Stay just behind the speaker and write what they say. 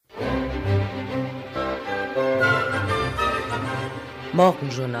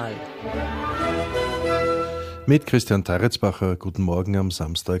Morgenjournal. Mit Christian Teiritzbacher, guten Morgen am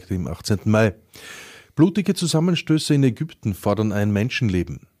Samstag, dem 18. Mai. Blutige Zusammenstöße in Ägypten fordern ein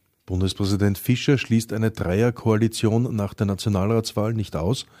Menschenleben. Bundespräsident Fischer schließt eine Dreierkoalition nach der Nationalratswahl nicht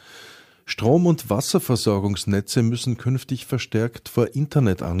aus. Strom- und Wasserversorgungsnetze müssen künftig verstärkt vor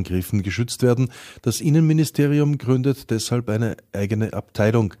Internetangriffen geschützt werden. Das Innenministerium gründet deshalb eine eigene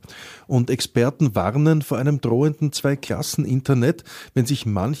Abteilung. Und Experten warnen vor einem drohenden Zwei-Klassen Internet, wenn sich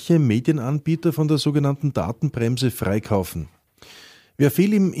manche Medienanbieter von der sogenannten Datenbremse freikaufen. Wer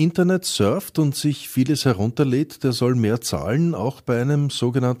viel im Internet surft und sich vieles herunterlädt, der soll mehr zahlen, auch bei einem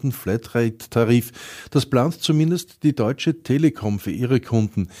sogenannten Flatrate-Tarif. Das plant zumindest die Deutsche Telekom für ihre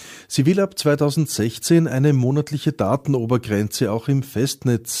Kunden. Sie will ab 2016 eine monatliche Datenobergrenze auch im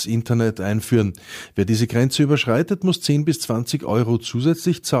Festnetzanschlüsse einführen. Wer diese Grenze überschreitet, muss 10 bis 20 Euro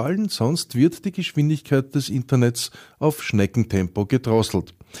zusätzlich zahlen, sonst wird die Geschwindigkeit des Internets auf Schneckentempo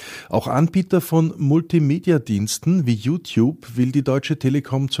gedrosselt. Auch Anbieter von Multimedia-Diensten wie YouTube will die Deutsche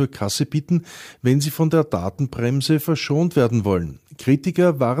Telekom zur Kasse bitten, wenn sie von der Datenbremse verschont werden wollen.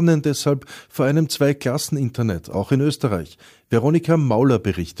 Kritiker warnen deshalb vor einem Zwei-Klassen-Internet, auch in Österreich. Veronika Mauler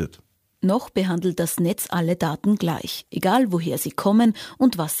berichtet. Noch behandelt das Netz alle Daten gleich, egal woher sie kommen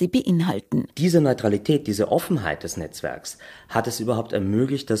und was sie beinhalten. Diese Neutralität, diese Offenheit des Netzwerks hat es überhaupt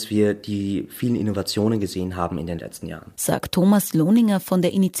ermöglicht, dass wir die vielen Innovationen gesehen haben in den letzten Jahren. Sagt Thomas Lohninger von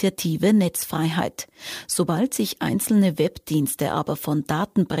der Initiative Netzfreiheit. Sobald sich einzelne Webdienste aber von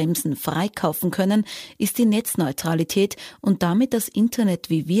Datenbremsen freikaufen können, ist die Netzneutralität und damit das Internet,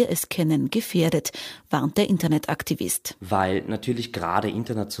 wie wir es kennen, gefährdet, warnt der Internetaktivist. Weil natürlich gerade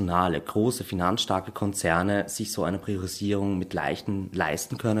internationale große finanzstarke Konzerne sich so eine Priorisierung mit leichten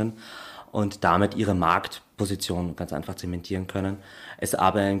leisten können und damit ihre Marktposition ganz einfach zementieren können. Es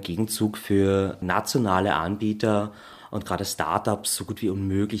aber im Gegenzug für nationale Anbieter und gerade Startups so gut wie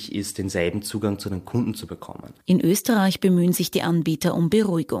unmöglich ist, denselben Zugang zu den Kunden zu bekommen. In Österreich bemühen sich die Anbieter um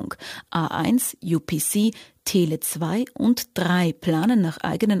Beruhigung. A1, UPC, Tele2 und 3 planen nach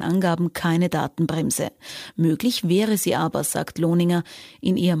eigenen Angaben keine Datenbremse. Möglich wäre sie aber, sagt Lohninger.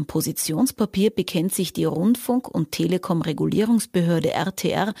 In ihrem Positionspapier bekennt sich die Rundfunk- und Telekom-Regulierungsbehörde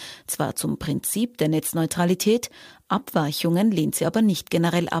RTR zwar zum Prinzip der Netzneutralität, Abweichungen lehnt sie aber nicht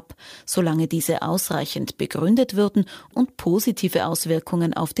generell ab, solange diese ausreichend begründet würden und positive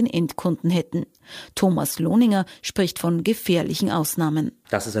Auswirkungen auf den Endkunden hätten. Thomas Lohninger spricht von gefährlichen Ausnahmen.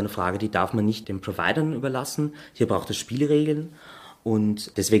 Das ist eine Frage, die darf man nicht den Providern überlassen. Hier braucht es Spielregeln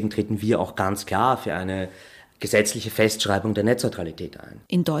und deswegen treten wir auch ganz klar für eine gesetzliche Festschreibung der Netzneutralität ein.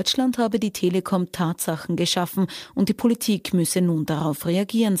 In Deutschland habe die Telekom Tatsachen geschaffen und die Politik müsse nun darauf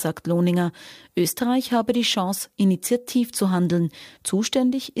reagieren, sagt Lohninger. Österreich habe die Chance, initiativ zu handeln.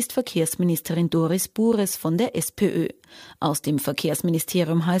 Zuständig ist Verkehrsministerin Doris Bures von der SPÖ. Aus dem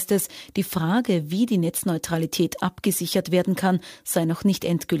Verkehrsministerium heißt es, die Frage, wie die Netzneutralität abgesichert werden kann, sei noch nicht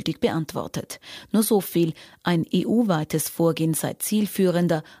endgültig beantwortet. Nur so viel, ein EU-weites Vorgehen sei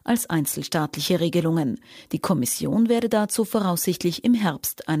zielführender als einzelstaatliche Regelungen. Die Kommission werde dazu voraussichtlich im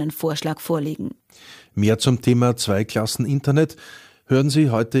Herbst einen Vorschlag vorlegen. Mehr zum Thema Zwei-Klassen Internet hören Sie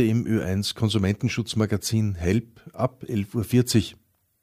heute im Ö1 Konsumentenschutzmagazin Help ab 11.40 Uhr.